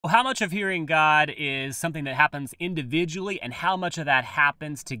How much of hearing God is something that happens individually, and how much of that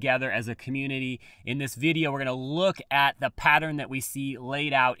happens together as a community? In this video, we're going to look at the pattern that we see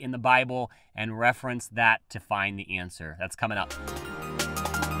laid out in the Bible and reference that to find the answer. That's coming up.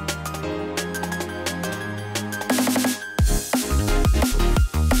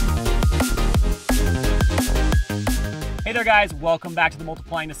 Hey there guys, welcome back to the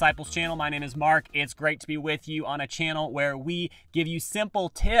Multiplying Disciples channel. My name is Mark. It's great to be with you on a channel where we give you simple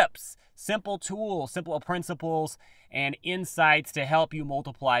tips, simple tools, simple principles, and insights to help you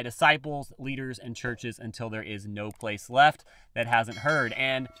multiply disciples, leaders, and churches until there is no place left that hasn't heard.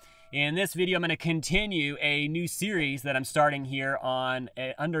 And in this video, I'm going to continue a new series that I'm starting here on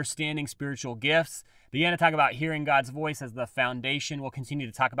understanding spiritual gifts. Began to talk about hearing God's voice as the foundation. We'll continue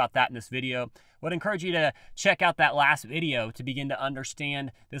to talk about that in this video. Would encourage you to check out that last video to begin to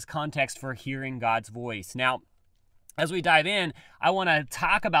understand this context for hearing God's voice. Now, as we dive in, I want to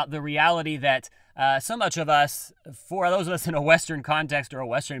talk about the reality that so much of us, for those of us in a Western context or a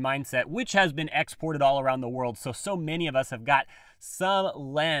Western mindset, which has been exported all around the world, so many of us have got some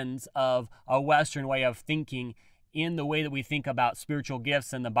lens of a Western way of thinking in the way that we think about spiritual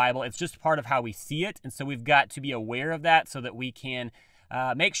gifts in the Bible. It's just part of how we see it, and so we've got to be aware of that so that we can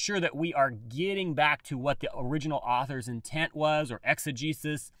make sure that we are getting back to what the original author's intent was, or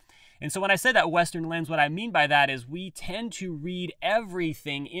exegesis. And so when I say that Western lens, what I mean by that is we tend to read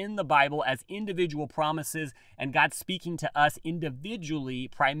everything in the Bible as individual promises and God speaking to us individually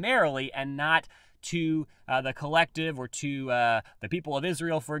primarily, and not to the collective or to the people of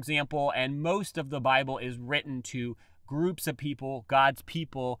Israel, for example. And most of the Bible is written to groups of people, God's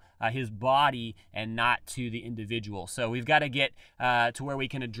people, his body, and not to the individual. So we've got to get to where we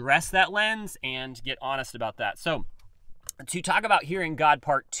can address that lens and get honest about that. So to talk about hearing God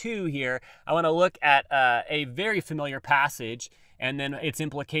part 2 here, I want to look at a very familiar passage and then its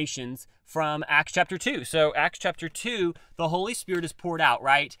implications from Acts chapter 2. So Acts chapter 2, the Holy Spirit is poured out,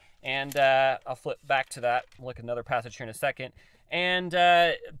 right? And I'll flip back to that. We'll look at another passage here in a second. And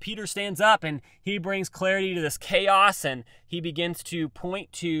Peter stands up and he brings clarity to this chaos, and he begins to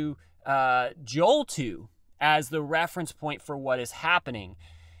point to Joel 2 as the reference point for what is happening.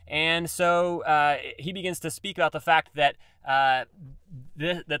 And so he begins to speak about the fact that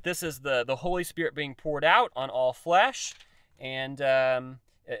this is the Holy Spirit being poured out on all flesh. And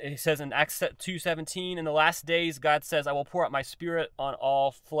he says in Acts 2:17, in the last days, God says, I will pour out my spirit on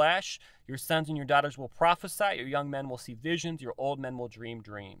all flesh. Your sons and your daughters will prophesy. Your young men will see visions. Your old men will dream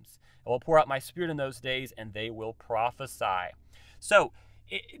dreams. I will pour out my spirit in those days, and they will prophesy. So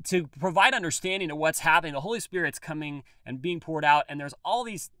to provide understanding of what's happening, the Holy Spirit's coming and being poured out, and there's all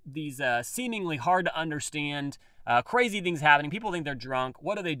these seemingly hard to understand, crazy things happening. People think they're drunk.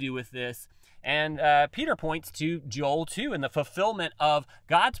 What do they do with this? And Peter points to Joel 2 and the fulfillment of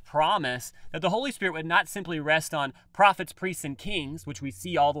God's promise that the Holy Spirit would not simply rest on prophets, priests, and kings, which we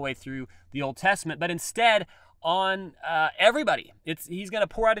see all the way through the Old Testament, but instead on everybody. He's going to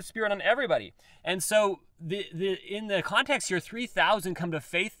pour out his Spirit on everybody. And so in the context here, 3,000 come to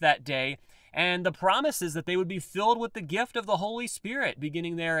faith that day, and the promise is that they would be filled with the gift of the Holy Spirit,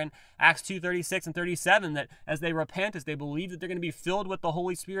 beginning there in Acts 2:36 and 37, that as they repent, as they believe that they're going to be filled with the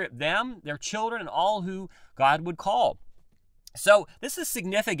Holy Spirit, them, their children, and all who God would call. So this is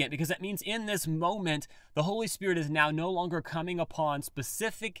significant because that means in this moment, the Holy Spirit is now no longer coming upon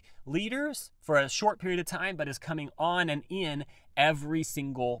specific leaders for a short period of time, but is coming on and in every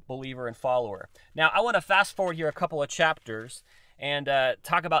single believer and follower. Now, I want to fast forward here a couple of chapters and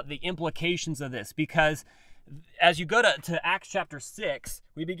talk about the implications of this, because as you go to Acts chapter 6,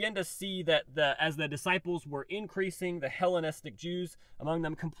 we begin to see that as the disciples were increasing, the Hellenistic Jews among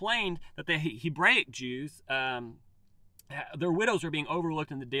them complained that the Hebraic Jews, their widows were being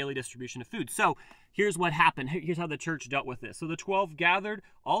overlooked in the daily distribution of food. So here's what happened. Here's how the church dealt with this. So the 12 gathered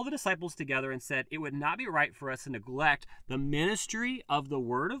all the disciples together and said, it would not be right for us to neglect the ministry of the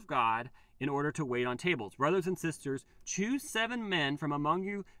word of God in order to wait on tables. Brothers and sisters, choose 7 men from among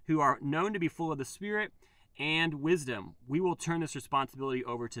you who are known to be full of the Spirit and wisdom. We will turn this responsibility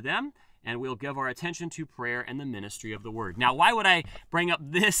over to them, and we'll give our attention to prayer and the ministry of the word. Now, why would I bring up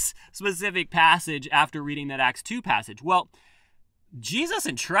this specific passage after reading that Acts 2 passage? Well, Jesus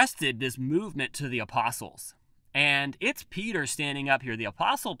entrusted this movement to the apostles, and it's Peter standing up here. The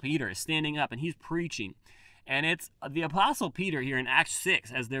apostle Peter is standing up, and he's preaching. And it's the apostle Peter here in Acts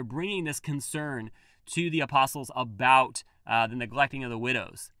 6, as they're bringing this concern to the apostles about the neglecting of the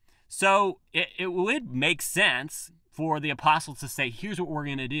widows. So it would make sense for the apostles to say, here's what we're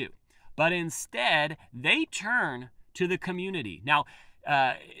going to do. But instead, they turn to the community. Now,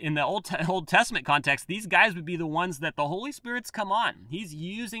 in the Old Testament context, these guys would be the ones that the Holy Spirit's come on. He's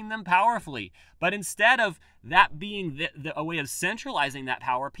using them powerfully. But instead of that being a way of centralizing that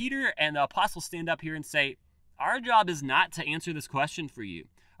power, Peter and the apostles stand up here and say, our job is not to answer this question for you.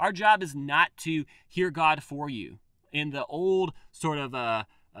 Our job is not to hear God for you in the old sort of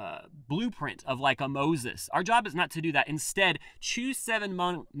blueprint of like a Moses. Our job is not to do that. Instead, choose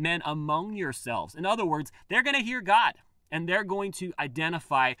 7 men among yourselves. In other words, they're going to hear God, and they're going to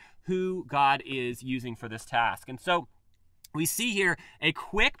identify who God is using for this task. And so we see here a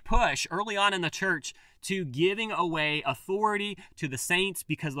quick push early on in the church to giving away authority to the saints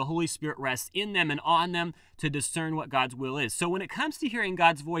because the Holy Spirit rests in them and on them to discern what God's will is. So when it comes to hearing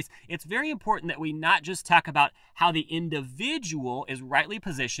God's voice, it's very important that we not just talk about how the individual is rightly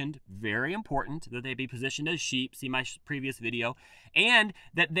positioned, very important that they be positioned as sheep, see my previous video, and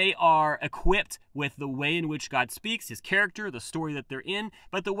that they are equipped with the way in which God speaks, his character, the story that they're in,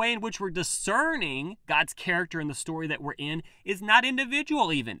 but the way in which we're discerning God's character in the story that we're in is not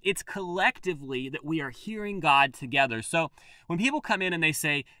individual even. It's collectively that we are hearing God together. So when people come in and they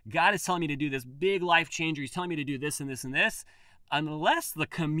say, God is telling me to do this big life changer, he's telling me to do this and this and this, unless the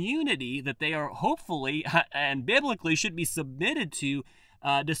community that they are hopefully and biblically should be submitted to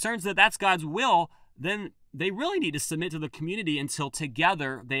discerns that that's God's will, then they really need to submit to the community until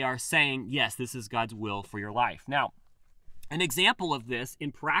together they are saying, yes, this is God's will for your life. Now, an example of this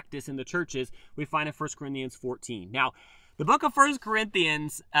in practice in the churches we find in 1 Corinthians 14. Now, the book of 1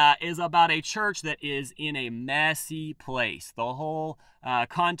 Corinthians is about a church that is in a messy place. The whole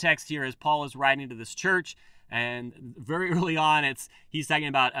context here is Paul is writing to this church, and very early on, he's talking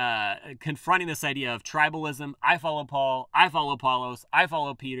about confronting this idea of tribalism. I follow Paul, I follow Apollos, I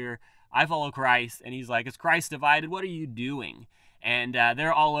follow Peter, I follow Christ. And he's like, is Christ divided? What are you doing? And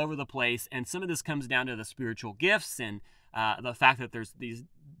they're all over the place. And some of this comes down to the spiritual gifts and the fact that there's these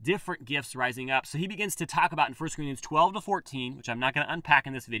different gifts rising up. So he begins to talk about in 1 Corinthians 12 to 14, which I'm not going to unpack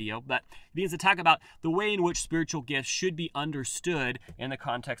in this video, but he begins to talk about the way in which spiritual gifts should be understood in the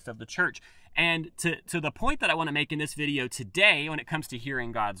context of the church. And to the point that I want to make in this video today when it comes to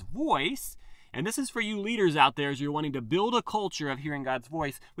hearing God's voice, and this is for you leaders out there as you're wanting to build a culture of hearing God's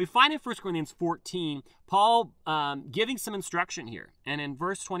voice, we find in 1 Corinthians 14, Paul giving some instruction here. And in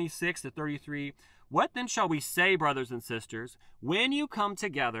verse 26 to 33, what then shall we say, brothers and sisters, when you come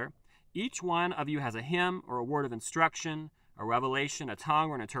together, each one of you has a hymn or a word of instruction, a revelation, a tongue,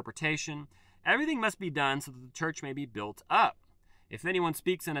 or an interpretation. Everything must be done so that the church may be built up. If anyone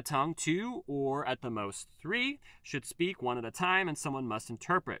speaks in a tongue, 2 or at the most 3 should speak one at a time, and someone must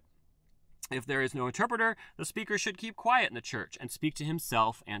interpret. If there is no interpreter, the speaker should keep quiet in the church and speak to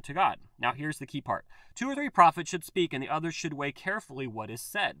himself and to God. Now here's the key part. 2 or 3 prophets should speak, and the others should weigh carefully what is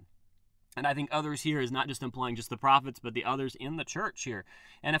said. And I think others here is not just implying just the prophets, but the others in the church here.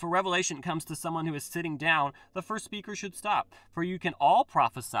 And if a revelation comes to someone who is sitting down, the first speaker should stop. For you can all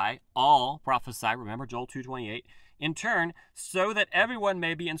prophesy, remember Joel 2:28, in turn, so that everyone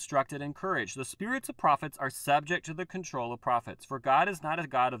may be instructed and encouraged. The spirits of prophets are subject to the control of prophets. For God is not a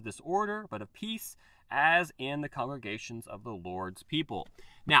God of disorder, but of peace, as in the congregations of the Lord's people.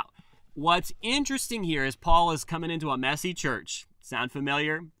 Now, what's interesting here is Paul is coming into a messy church. Sound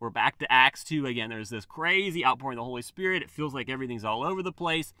familiar? We're back to Acts 2 again. There's this crazy outpouring of the Holy Spirit. It feels like everything's all over the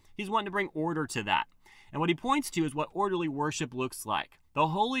place. He's wanting to bring order to that. And what he points to is what orderly worship looks like. The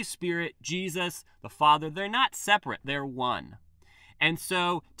Holy Spirit, Jesus, the Father, they're not separate. They're one. And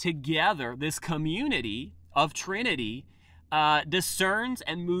so together, this community of Trinity discerns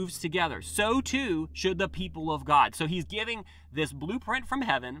and moves together. So too should the people of God. So he's giving this blueprint from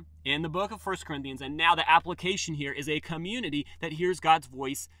heaven in the book of 1 Corinthians, and now the application here is a community that hears God's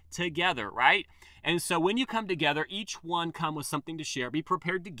voice together, right? And so when you come together, each one come with something to share, be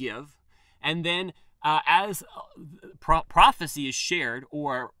prepared to give, and then as prophecy is shared,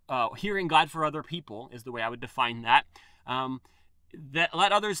 or hearing God for other people is the way I would define that, that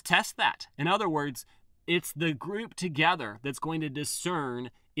let others test that. In other words, it's the group together that's going to discern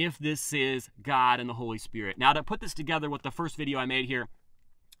if this is God and the Holy Spirit. Now, to put this together with the first video I made here,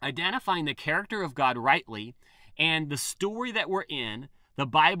 identifying the character of God rightly and the story that we're in, the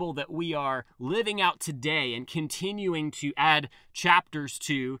Bible that we are living out today and continuing to add chapters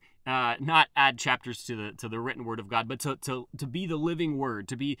to, not add chapters to the written word of God, but to be the living word,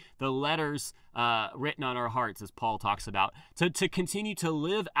 to be the letters written on our hearts, as Paul talks about. To continue to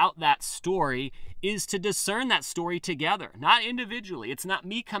live out that story is to discern that story together, not individually. It's not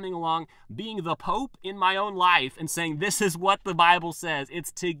me coming along being the Pope in my own life and saying, this is what the Bible says.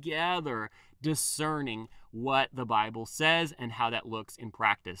 It's together discerning what the Bible says and how that looks in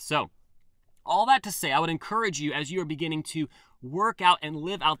practice. So all that to say, I would encourage you as you are beginning to work out and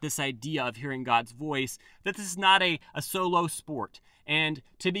live out this idea of hearing God's voice, that this is not a solo sport. And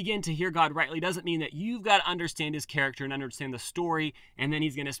to begin to hear God rightly doesn't mean that you've got to understand his character and understand the story, and then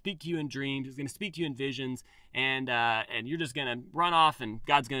he's going to speak to you in dreams, he's going to speak to you in visions, and you're just going to run off and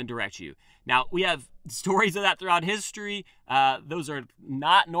God's going to direct you. Now, we have stories of that throughout history. Those are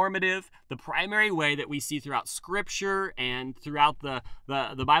not normative. The primary way that we see throughout Scripture and throughout the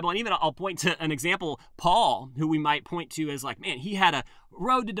Bible, and even I'll point to an example, Paul, who we might point to as like, man, he had a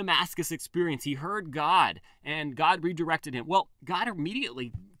road to Damascus experience. He heard God, and God redirected him. Well, God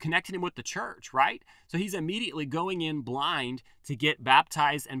immediately connected him with the church, right? So he's immediately going in blind to get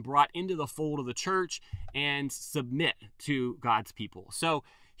baptized and brought into the fold of the church and submit to God's people. So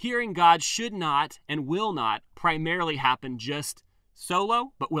hearing God should not and will not primarily happen just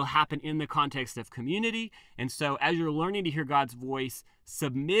solo, but will happen in the context of community. And so as you're learning to hear God's voice,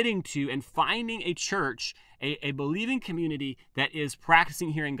 submitting to and finding a church, a believing community that is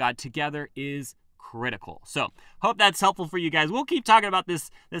practicing hearing God together is critical. So hope that's helpful for you guys. We'll keep talking about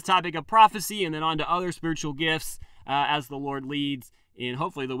this topic of prophecy and then on to other spiritual gifts as the Lord leads in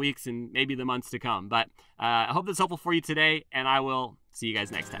hopefully the weeks and maybe the months to come. But I hope that's helpful for you today, and I will see you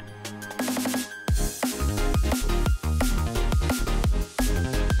guys next time.